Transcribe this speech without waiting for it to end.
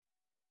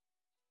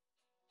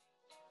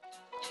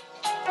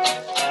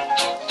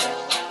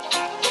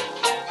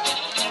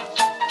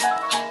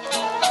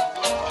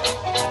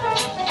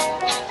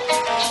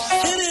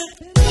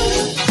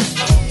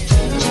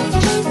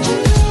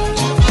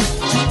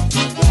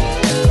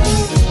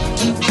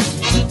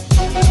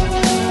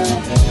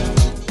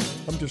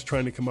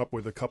trying to come up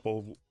with a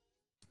couple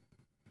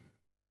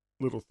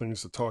little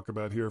things to talk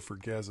about here for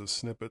Gaz's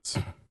snippets.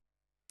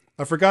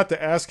 I forgot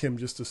to ask him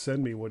just to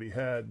send me what he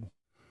had.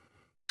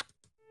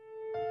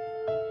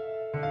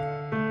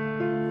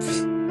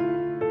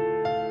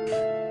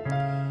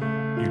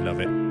 You love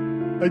it.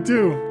 I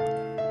do.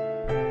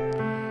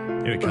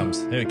 Here it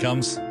comes. Here it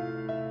comes.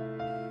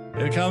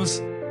 Here it comes.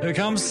 Here it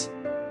comes.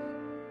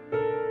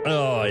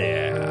 Oh,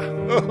 yeah.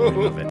 We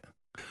love it.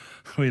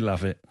 We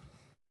love it.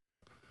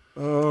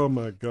 Oh,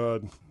 my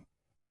God.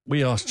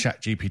 We asked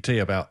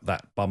ChatGPT about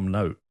that bum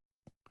note,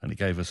 and it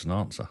gave us an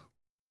answer.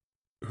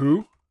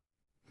 Who?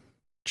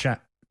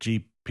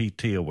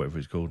 ChatGPT or whatever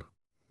it's called.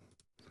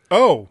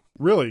 Oh,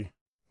 really?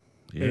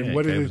 Yeah, and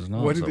what gave us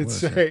an what answer, did it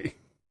wasn't say?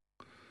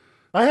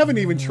 I haven't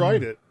even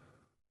tried it.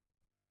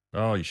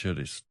 Oh, you should.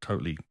 It's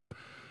totally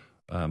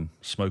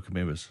smoke and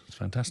mirrors. It's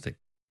fantastic.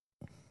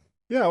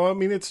 Yeah, well, I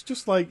mean, it's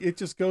just like, it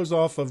just goes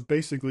off of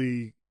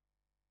basically,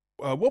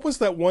 what was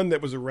that one that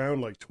was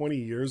around like 20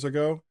 years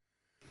ago?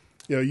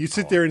 You know, you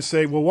sit there and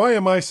say, well, why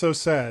am I so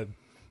sad?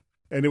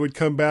 And it would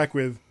come back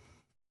with,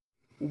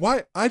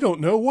 why? I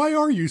don't know. Why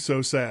are you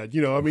so sad?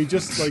 You know, I mean,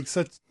 just like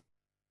such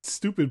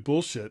stupid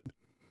bullshit.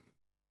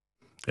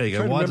 There you I'm go.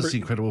 trying to Why remember- does the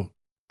Incredible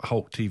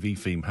Hulk TV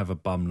theme have a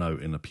bum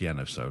note in the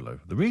piano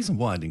solo? The reason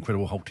why the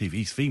Incredible Hulk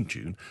TV's theme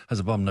tune has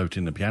a bum note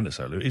in the piano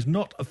solo is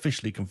not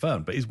officially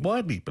confirmed, but is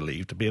widely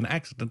believed to be an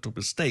accidental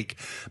mistake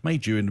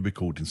made during the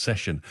recording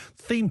session.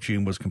 The theme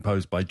tune was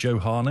composed by Joe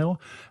Harnell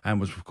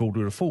and was recorded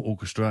with a full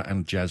orchestra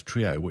and jazz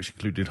trio, which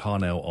included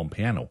Harnell on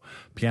piano.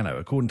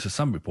 According to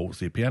some reports,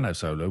 the piano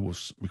solo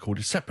was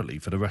recorded separately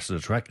for the rest of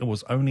the track and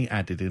was only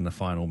added in the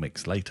final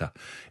mix later.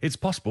 It's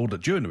possible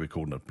that during the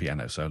recording of the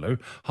piano solo,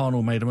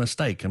 Harnell made a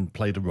mistake and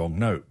played a wrong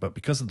note, but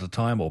because of the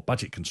time or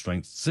budget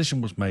constraints, the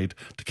decision was made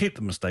to keep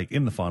the mistake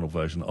in the final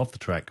version of the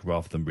track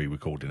rather than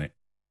re-recording it.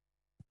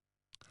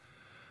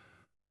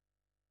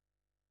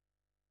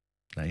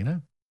 Now you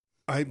know.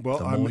 That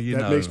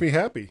know. makes me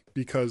happy,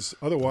 because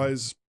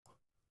otherwise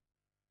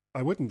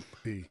I wouldn't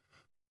be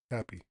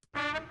happy.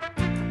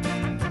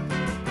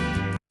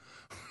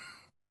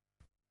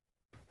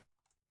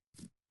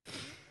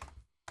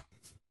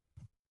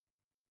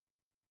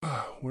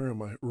 Where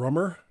am I?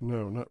 Rummer?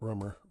 No, not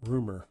Rummer.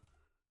 Rumor.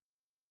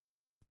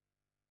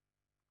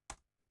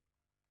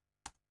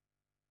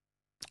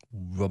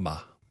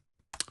 Rummer.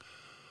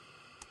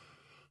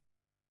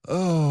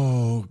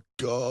 Oh,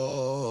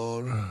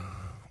 God.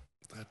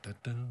 Da, da,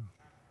 da.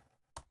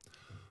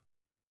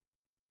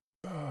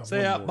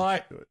 Stay one up, more.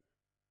 mate. Good.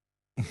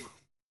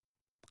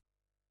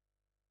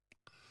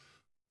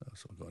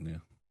 That's what I've got in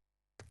here.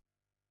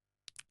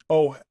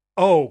 Oh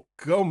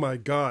my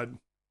God.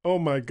 Oh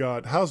my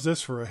God. How's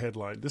this for a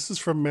headline? This is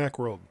from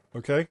Macworld,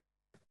 okay?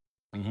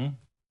 Mm-hmm.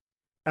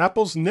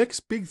 Apple's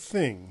next big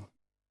thing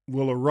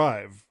will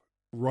arrive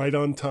right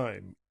on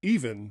time,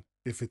 even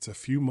if it's a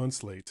few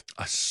months late.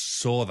 I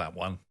saw that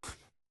one.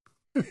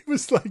 It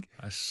was like,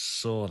 I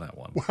saw that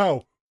one.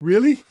 wow,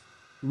 really?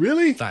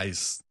 Really? That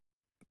is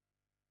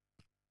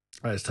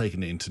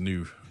taking it into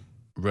new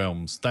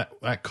realms.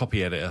 That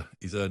copy editor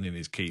is earning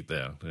his keep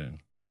there. Yeah.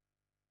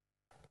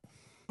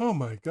 Oh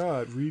my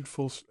God, read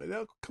full.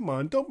 Now, come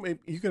on,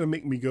 you're going to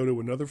make me go to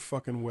another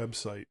fucking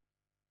website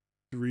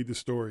to read the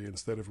story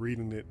instead of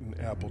reading it in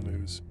Apple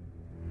News.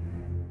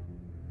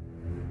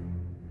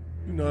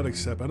 Do not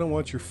accept. I don't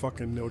want your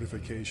fucking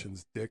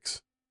notifications,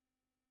 dicks.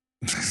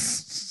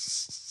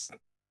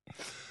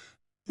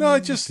 No,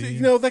 it just,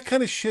 that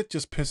kind of shit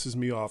just pisses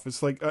me off.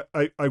 It's like,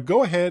 I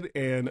go ahead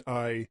and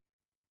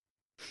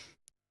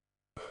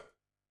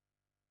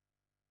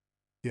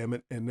damn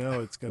it, and now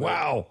it's going to...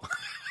 Wow.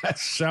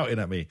 That's shouting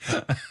at me.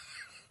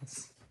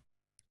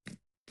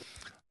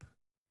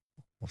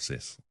 What's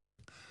this?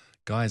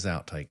 Guy's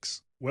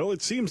outtakes. Well,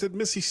 it seems that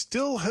Missy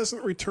still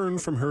hasn't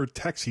returned from her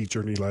taxi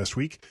journey last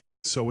week,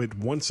 so it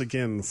once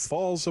again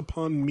falls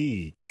upon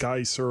me,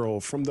 Guy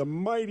Searle, from the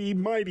mighty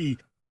that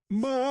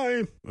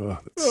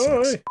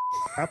sucks.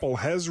 Apple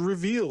has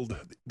revealed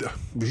the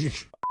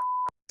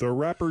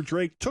rapper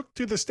Drake took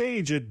to the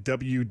stage at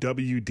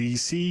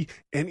WWDC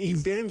and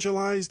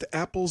evangelized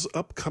Apple's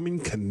upcoming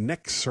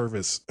Connect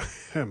service.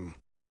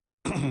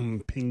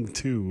 Ping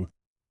 2.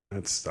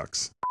 That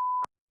sucks.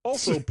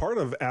 Also part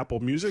of Apple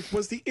Music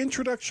was the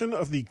introduction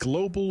of the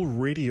global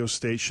radio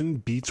station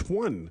Beats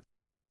One.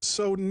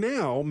 So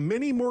now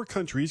many more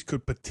countries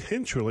could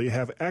potentially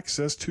have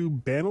access to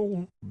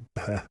banal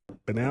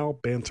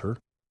banter.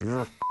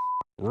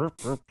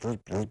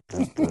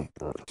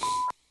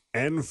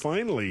 And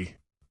finally,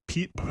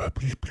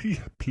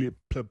 please.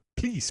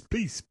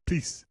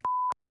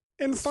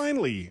 And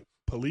finally,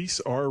 police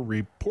are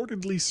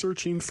reportedly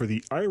searching for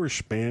the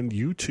Irish band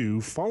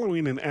U2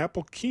 following an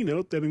Apple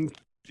keynote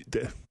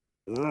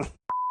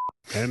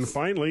And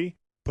finally,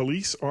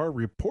 police are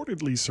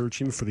reportedly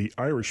searching for the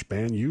Irish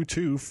band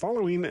U2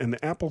 following an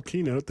Apple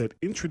keynote that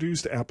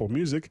introduced Apple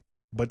Music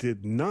but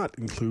did not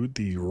include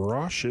the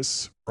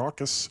raucous.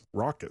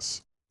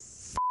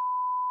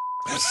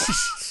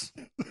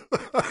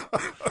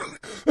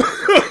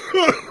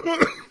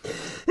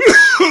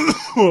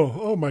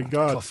 Oh my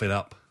God. Cough it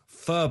up.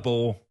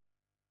 Furball.